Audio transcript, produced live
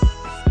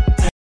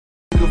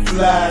nigga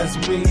fly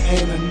as me,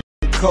 ain't a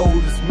nigga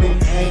cold as me,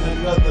 ain't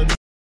another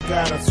nigga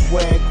got a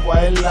swag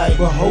quite like.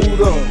 But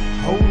hold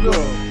up,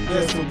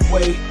 that's the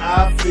way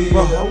I feel.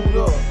 But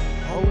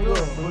hold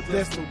up, but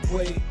that's the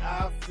way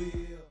I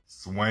feel.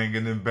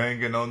 Swinging and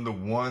banging on the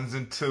ones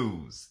and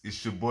twos.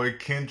 It's your boy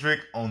Kendrick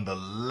on the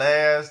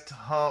last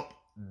hump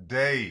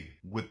day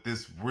with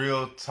this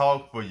real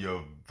talk for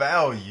your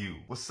value.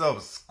 What's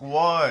up,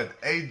 squad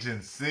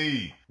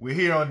agency? We're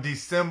here on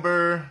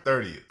December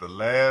 30th, the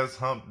last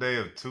hump day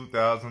of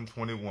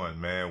 2021,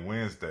 man,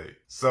 Wednesday.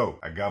 So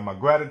I got my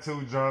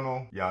gratitude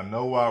journal. Y'all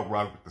know I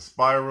rock with the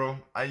spiral.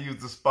 I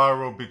use the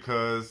spiral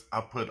because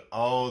I put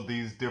all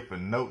these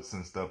different notes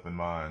and stuff in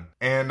mine.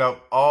 And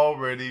I've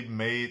already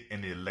made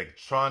an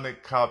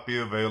electronic copy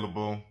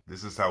available.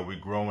 This is how we're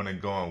growing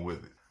and going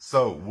with it.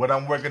 So what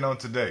I'm working on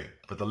today,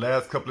 for the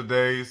last couple of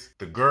days,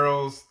 the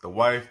girls, the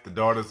wife, the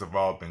daughters have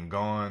all been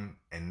gone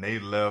and they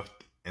left.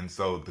 And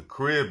so the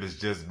crib has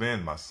just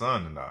been my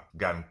son and I.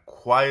 Gotten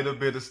quite a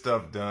bit of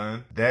stuff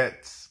done.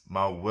 That's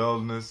my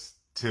wellness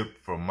tip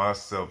for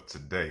myself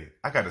today.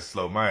 I got to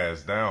slow my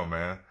ass down,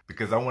 man,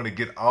 because I want to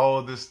get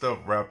all this stuff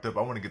wrapped up.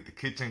 I want to get the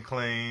kitchen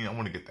clean. I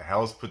want to get the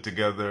house put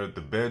together,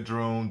 the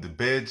bedroom, the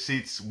bed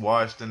sheets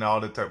washed and all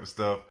that type of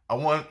stuff. I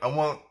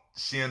want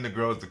she and the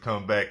girls to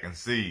come back and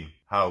see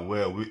how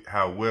well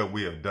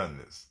we have done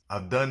this.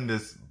 I've done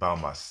this by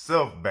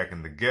myself back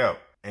in the Gap,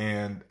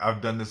 and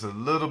I've done this a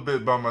little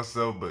bit by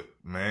myself, but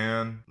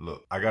man,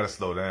 look, I gotta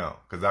slow down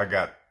because I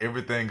got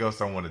everything else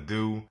I want to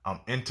do. I'm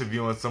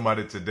interviewing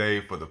somebody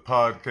today for the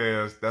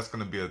podcast. That's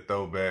gonna be a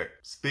throwback.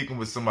 Speaking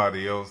with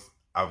somebody else.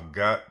 I've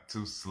got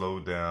to slow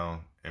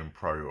down and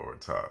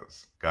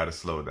prioritize. Gotta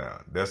slow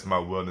down. That's my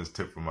wellness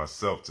tip for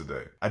myself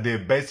today. I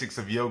did basics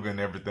of yoga and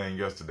everything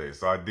yesterday.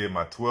 So I did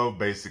my 12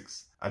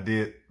 basics. I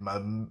did my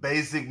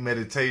basic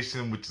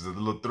meditation, which is a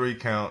little 3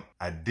 count.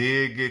 I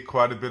did get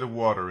quite a bit of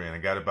water in. I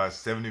got about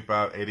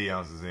 75, 80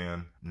 ounces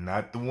in,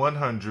 not the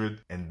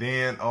 100. And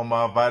then on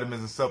my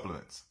vitamins and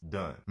supplements,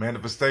 done.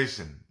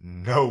 Manifestation,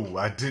 no,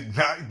 I did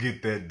not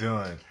get that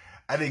done.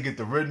 I didn't get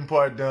the written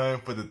part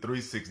done for the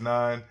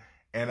 369.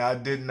 And I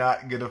did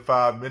not get a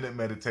 5-minute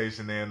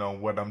meditation in on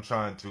what I'm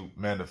trying to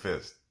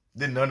manifest.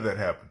 Did none of that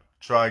happen.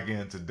 Try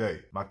again today.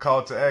 My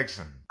call to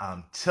action.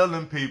 I'm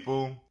telling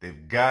people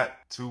they've got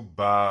to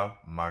buy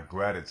my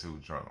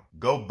gratitude journal.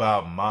 Go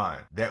buy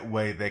mine. That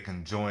way they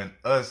can join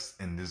us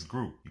in this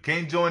group. You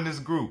can't join this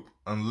group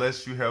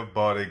unless you have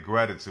bought a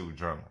gratitude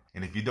journal.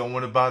 And if you don't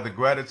want to buy the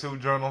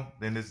gratitude journal,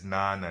 then it's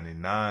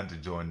 $9.99 to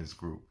join this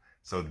group.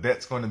 So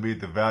that's going to be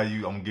the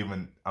value I'm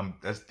giving.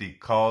 That's the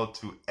call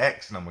to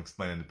action I'm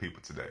explaining to people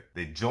today.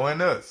 They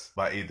join us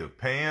by either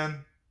paying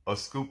or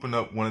scooping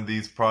up one of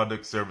these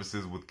product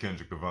services with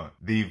Kendrick Avant.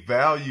 The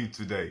value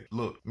today.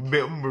 Look, I'm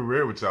gonna be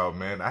real with y'all,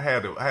 man. I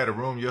had a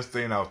room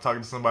yesterday and I was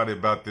talking to somebody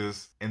about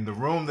this. And the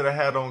room that I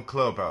had on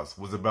Clubhouse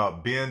was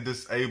about being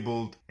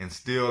disabled and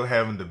still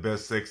having the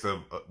best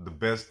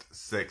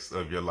sex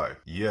of your life.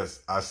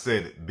 Yes, I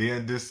said it.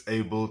 Being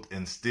disabled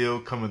and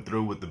still coming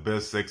through with the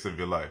best sex of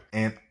your life.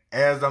 And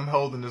as I'm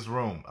holding this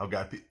room, I've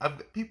got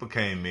people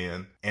came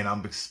in and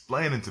I'm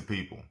explaining to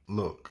people,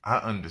 look, I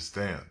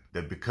understand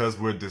that because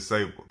we're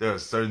disabled, there are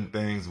certain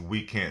things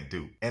we can't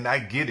do. And I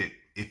get it.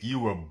 If you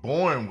were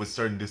born with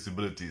certain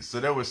disabilities,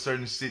 so there was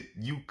certain shit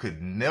you could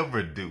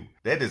never do.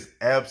 That is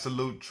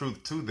absolute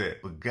truth to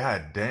that. But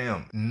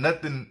goddamn,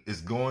 nothing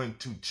is going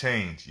to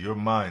change your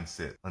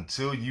mindset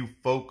until you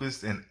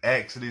focus and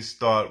actually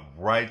start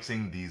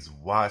writing these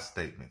why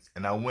statements.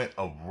 And I went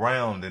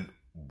around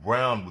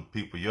with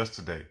people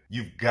yesterday.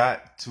 You've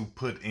got to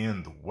put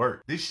in the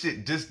work. This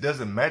shit just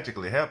doesn't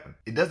magically happen.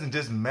 It doesn't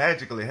just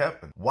magically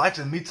happen.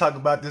 Watching me talk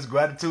about this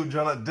gratitude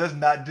journal does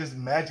not just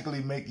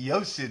magically make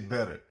your shit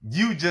better.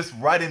 You just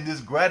writing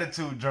this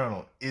gratitude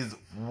journal is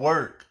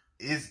work.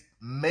 It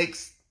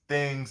makes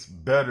things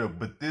better,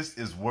 but this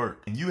is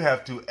work. And you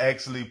have to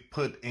actually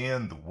put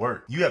in the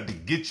work. You have to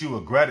get you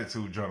a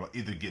gratitude journal.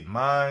 Either get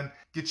mine,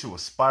 get you a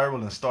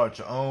spiral and start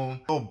your own,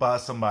 go buy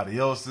somebody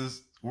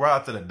else's. Go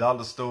out to the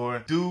dollar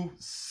store, do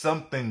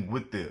something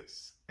with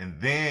this. And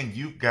then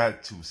you've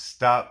got to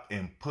stop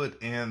and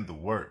put in the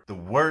work. The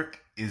work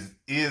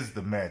is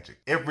the magic.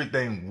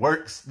 Everything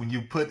works when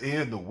you put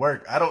in the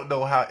work. I don't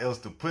know how else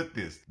to put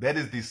this. That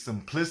is the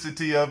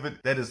simplicity of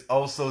it. That is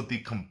also the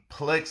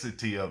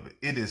complexity of it.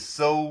 It is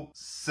so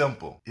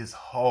simple. It's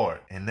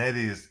hard. And that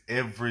is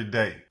every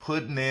day.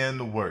 Putting in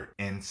the work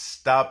and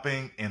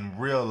stopping and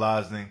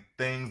realizing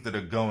things that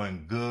are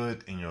going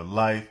good in your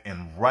life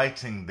and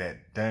writing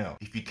that down.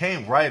 If you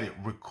can't write it,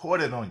 record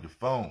it on your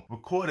phone.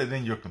 Record it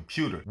in your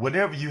computer.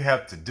 Whatever you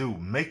have to do,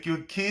 make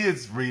your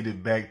kids read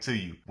it back to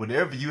you.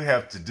 Whatever you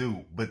have to do.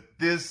 But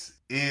this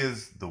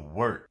is the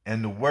work.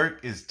 And the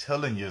work is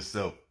telling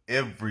yourself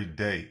every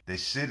day that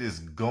shit is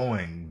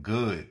going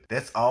good.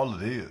 That's all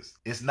it is.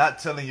 It's not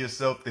telling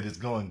yourself that it's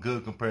going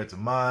good compared to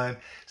mine.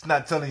 It's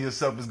not telling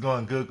yourself it's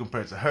going good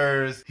compared to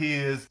hers,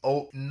 his.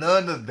 Oh,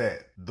 none of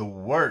that. The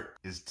work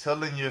is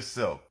telling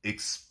yourself,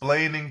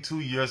 explaining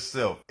to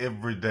yourself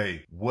every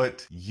day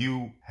what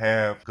you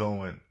have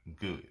going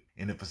good.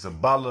 And if it's a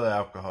bottle of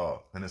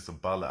alcohol, then it's a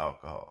bottle of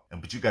alcohol.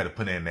 But you got to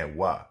put in that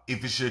why.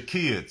 If it's your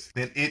kids,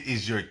 then it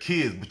is your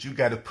kids, but you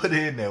got to put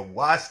in that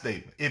why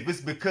statement. If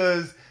it's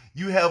because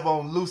you have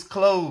on loose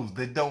clothes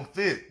that don't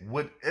fit,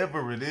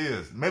 whatever it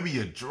is. Maybe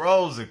your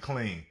drawers are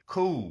clean,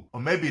 cool. Or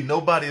maybe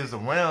nobody is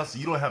around, so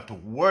you don't have to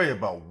worry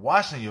about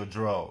washing your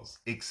drawers.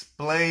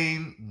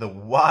 Explain the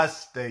why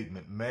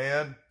statement,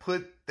 man.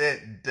 Put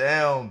that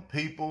down,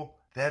 people.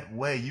 That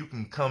way you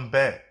can come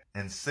back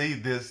and see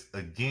this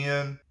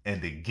again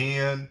and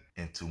again,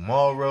 and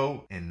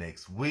tomorrow and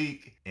next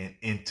week and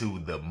into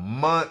the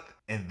month.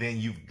 And then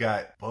you've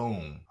got,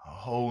 boom, a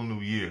whole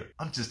new year.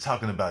 I'm just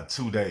talking about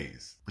 2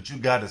 days. But you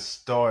got to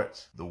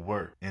start the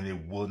work, and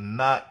it will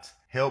not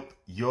help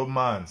your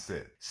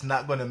mindset. It's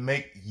not going to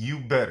make you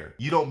better.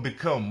 You don't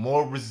become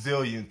more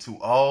resilient to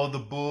all the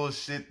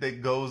bullshit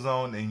that goes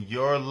on in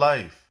your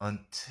life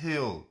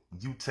until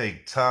you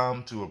take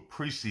time to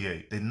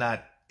appreciate that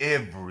not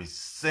every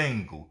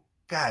single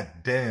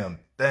goddamn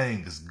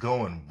thing is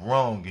going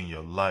wrong in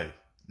your life.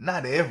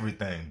 Not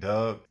everything,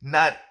 dog.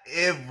 Not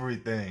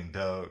everything,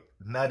 dog.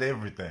 Not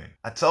everything.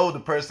 I told the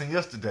person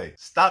yesterday,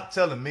 stop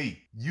telling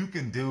me you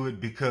can do it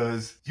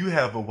because you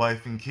have a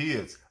wife and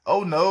kids.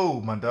 Oh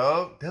no, my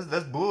dog.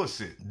 That's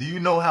bullshit. Do you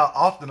know how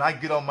often I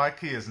get on my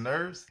kids'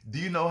 nerves? Do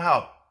you know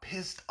how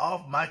pissed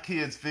off my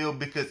kids feel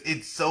because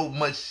it's so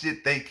much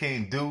shit they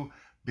can't do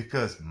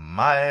because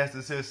my ass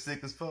is here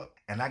sick as fuck?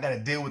 And I gotta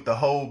deal with the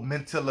whole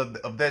mental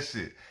of that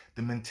shit.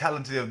 The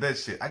mentality of that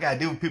shit. I gotta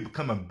deal with people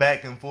coming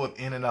back and forth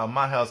in and out of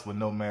my house with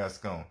no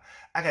mask on.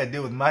 I gotta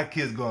deal with my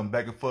kids going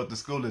back and forth to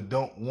school that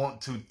don't want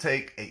to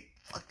take a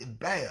fucking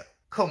bath.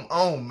 Come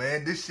on,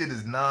 man. This shit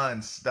is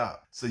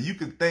non-stop. So you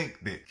could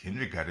think that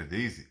Kendrick got it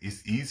easy.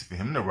 It's easy for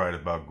him to write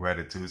about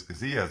gratitudes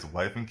because he has a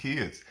wife and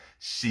kids.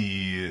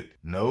 Shit.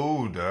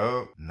 No,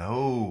 dog.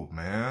 No,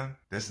 man.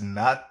 That's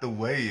not the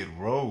way it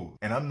rolls.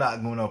 And I'm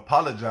not going to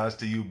apologize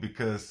to you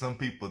because some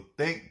people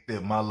think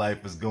that my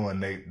life is going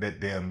that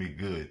damn me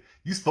good.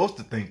 You're supposed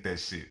to think that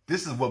shit.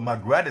 This is what my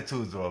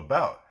gratitudes are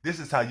about. This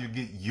is how you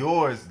get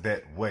yours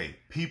that way.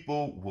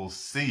 People will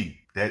see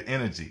that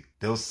energy.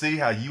 They'll see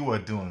how you are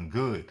doing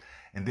good.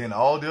 And then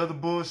all the other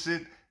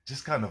bullshit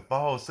just kind of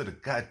falls to the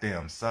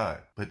goddamn side.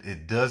 But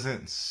it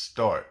doesn't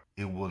start.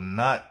 It will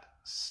not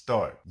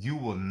start. You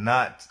will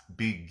not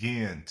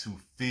begin to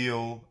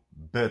feel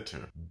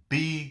better.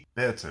 Be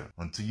better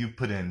until you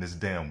put in this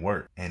damn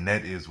work. And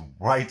that is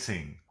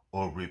writing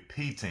or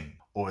repeating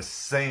or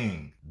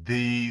saying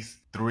these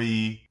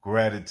 3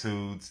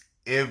 gratitudes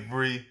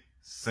every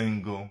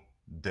single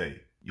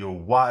day. Your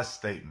why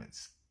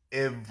statements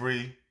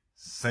every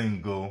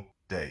single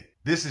day.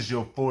 This is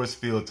your force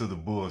field to the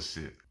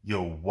bullshit.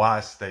 Your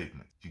why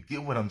statement. You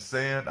get what I'm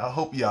saying? I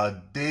hope y'all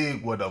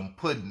dig what I'm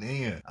putting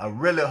in. I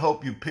really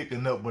hope you're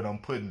picking up what I'm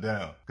putting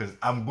down. Because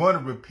I'm going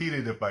to repeat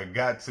it if I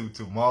got to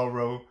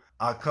tomorrow.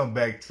 I'll come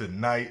back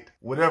tonight.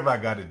 Whatever I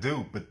got to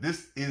do. But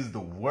this is the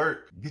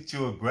work. Get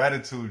you a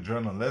gratitude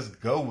journal. Let's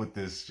go with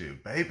this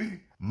shit, baby.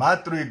 My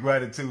 3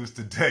 gratitudes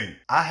today.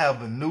 I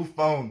have a new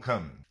phone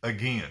coming.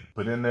 Again.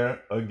 Put in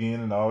there, again,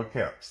 in all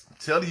caps. I'm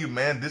telling you,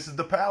 man, this is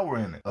the power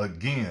in it.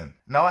 Again.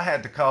 Now, I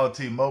had to call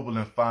T-Mobile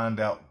and find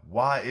out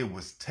why it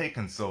was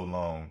taking so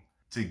long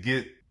to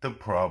get the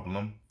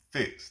problem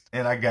fixed.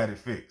 And I got it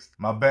fixed.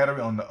 My battery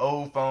on the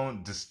old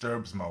phone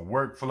disturbs my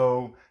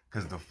workflow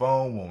because the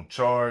phone won't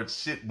charge.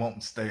 Shit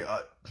won't stay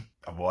up.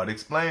 I've already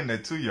explained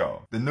that to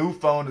y'all. The new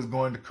phone is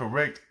going to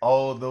correct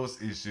all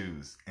those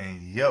issues. And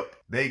yep,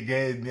 they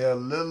gave me a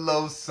little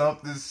old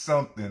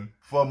something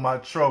for my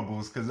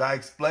troubles because I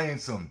explained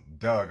some.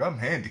 Dog, I'm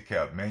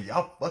handicapped, man.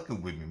 Y'all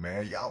fucking with me,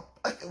 man. Y'all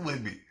fucking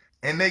with me.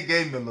 And they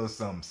gave me a little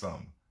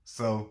something.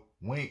 So,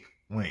 wink,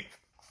 wink.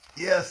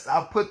 Yes,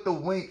 I put the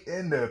wink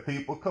in there,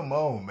 people. Come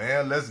on,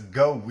 man. Let's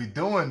go. We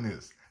doing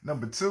this.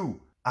 Number 2,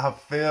 I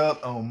fell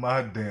on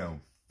my damn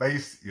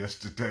face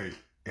yesterday.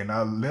 And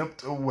I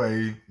limped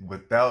away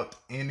without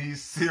any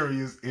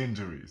serious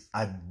injuries.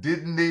 I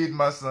didn't need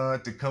my son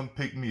to come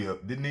pick me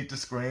up. Didn't need to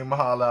scream or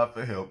holler out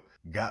for help.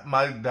 Got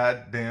my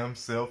goddamn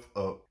self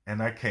up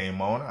and I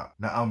came on out.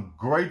 Now I'm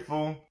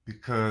grateful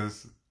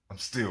because I'm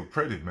still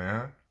pretty,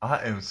 man.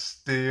 I am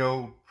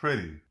still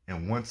pretty.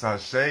 And once I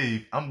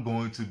shave, I'm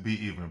going to be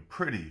even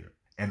prettier.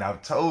 And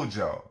I've told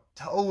y'all,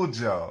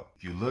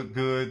 if you look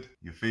good,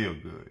 you feel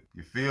good.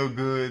 You feel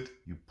good,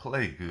 you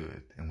play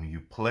good. And when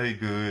you play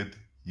good,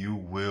 you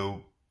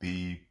will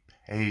be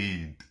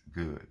paid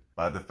good.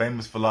 By the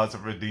famous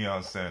philosopher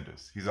Deion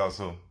Sanders. He's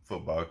also a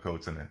football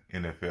coach and an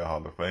NFL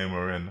Hall of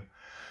Famer and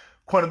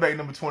quarterback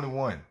number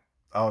 21.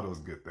 All those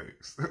good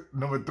things.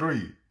 Number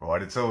 3, I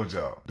already told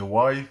y'all. The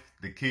wife,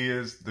 the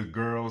kids, the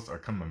girls are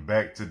coming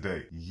back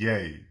today.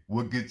 Yay.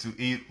 We'll get to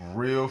eat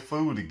real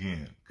food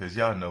again. Because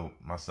y'all know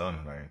my son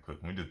and I ain't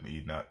cooking. We just been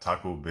eating out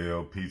Taco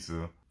Bell,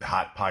 pizza,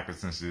 Hot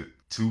Pockets and shit.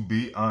 To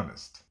be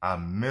honest, I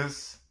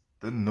miss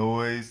the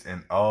noise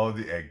and all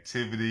the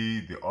activity,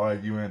 the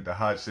arguing, the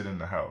hot shit in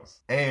the house.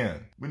 And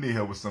we need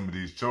help with some of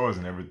these chores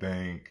and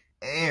everything.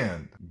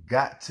 And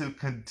got to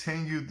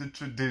continue the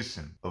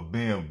tradition of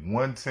being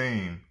one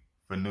team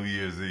for New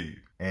Year's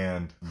Eve.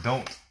 And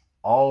don't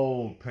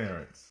all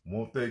parents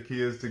want their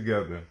kids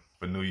together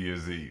for New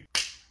Year's Eve?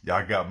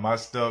 Y'all got my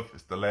stuff.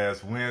 It's the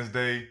last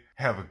Wednesday.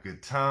 Have a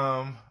good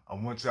time. I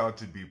want y'all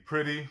to be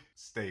pretty,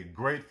 stay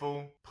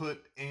grateful,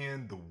 put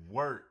in the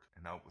work,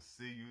 and I will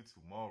see you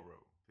tomorrow.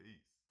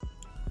 Peace.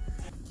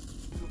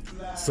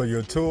 So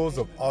your tools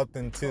of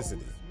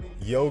authenticity,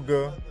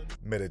 yoga,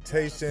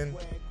 meditation,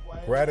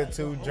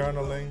 gratitude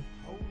journaling,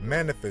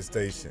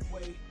 manifestation,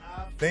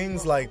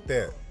 things like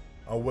that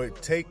are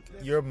what take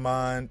your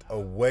mind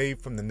away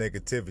from the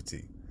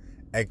negativity.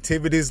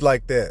 Activities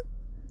like that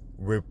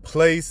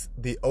replace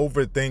the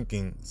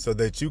overthinking so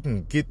that you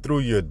can get through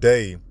your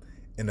day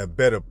in a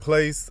better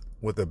place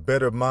with a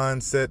better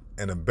mindset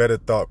and a better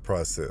thought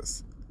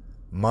process.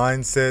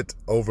 Mindset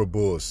over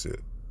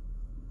bullshit.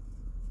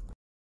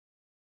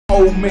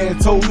 Old man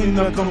told me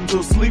not come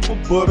to sleep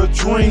but a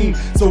dream.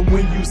 So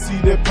when you see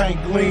that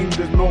paint gleam,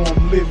 then know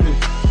I'm living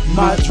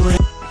my dream.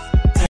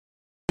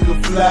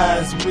 Nigga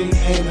flies, me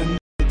ain't a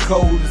nigga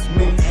cold as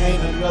me,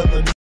 ain't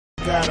another nigga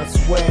got a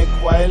swag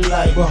quite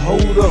like. But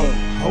hold up,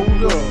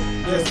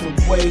 that's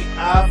the way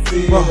I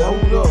feel. But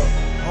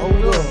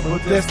hold up,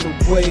 but that's the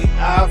way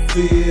I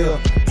feel.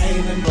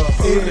 Ain't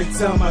enough. Every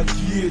time I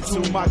get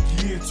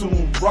to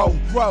him raw.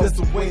 That's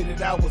the way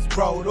that I was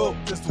brought up.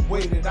 That's the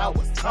way that I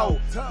was taught.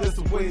 That's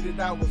the way that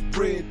I was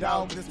bred,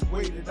 dog. That's the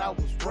way that I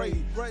was raised.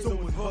 So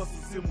when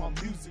hustles in my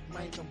music,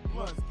 man, them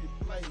blunts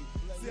get played.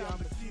 See, I'm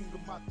the king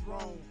of my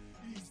throne.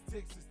 East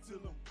Texas till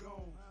I'm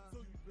gone.